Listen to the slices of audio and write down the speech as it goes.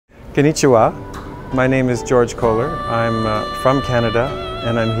Konnichiwa. My name is George Kohler. I'm from Canada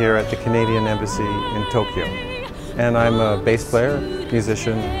and I'm here at the Canadian Embassy in Tokyo. And I'm a bass player,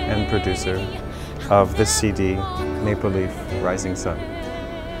 musician, and producer of this CD, Maple Leaf RisingSun.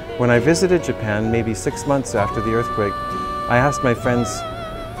 When I visited Japan, maybe 6 months after the earthquake, I asked my friends,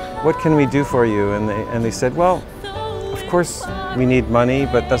 what can we do for you? And they said, well, of course we need money,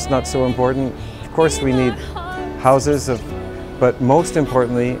 but that's not so important. Of course we need houses, but most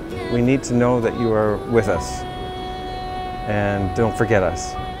importantly, we need to know that you are with us and don't forget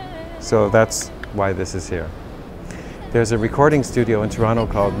us. So that's why this is here. There's a recording studio in Toronto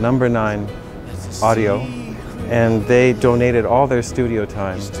called Number 9 Audio, and they donated all their studio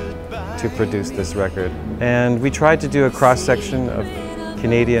time to produce this record. And we tried to do a cross-section of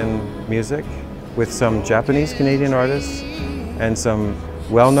Canadian music with some Japanese Canadian artists and some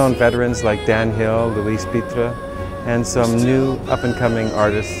well-known veterans like Dan Hill, Luis Pitre, and some new up-and-coming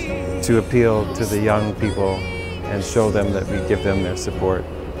artists to appeal to the young people and show them that we give them their support.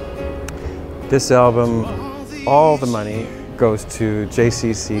 This album, all the money goes to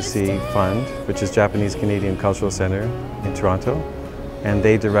JCCC Fund, which is Japanese Canadian Cultural Center in Toronto, and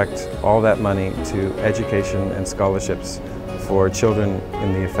they direct all that money to education and scholarships for children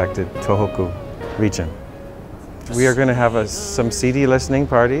in the affected Tohoku region. We are going to have some CD listening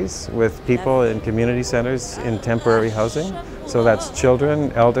parties with people in community centers in temporary housing. So that's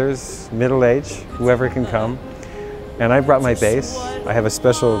children, elders, middle-aged, whoever can come. And I brought my bass. I have a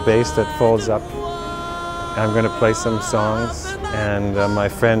special bass that folds up. I'm going to play some songs. And my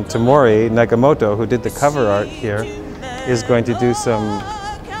friend Tamori Nagamoto, who did the cover art here, is going to do some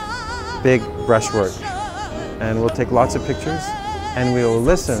big brushwork. And we'll take lots of pictures. And we'll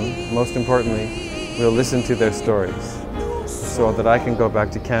listen, most importantly, we'll listen to their stories so that I can go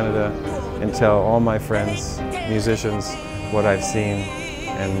back to Canada and tell all my friends, musicians, what I've seen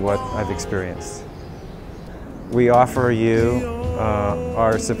and what I've experienced. We offer you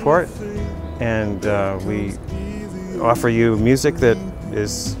our support, and we offer you music that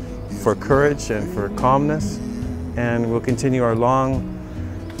is for courage and for calmness, and we'll continue our long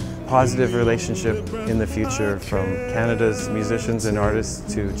positive relationship in the future from Canada's musicians and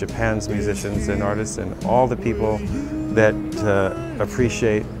artists to Japan's musicians and artists and all the people that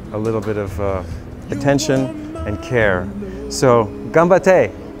appreciate a little bit of attention and care. So,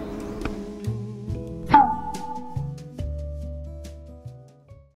 Ganbatte!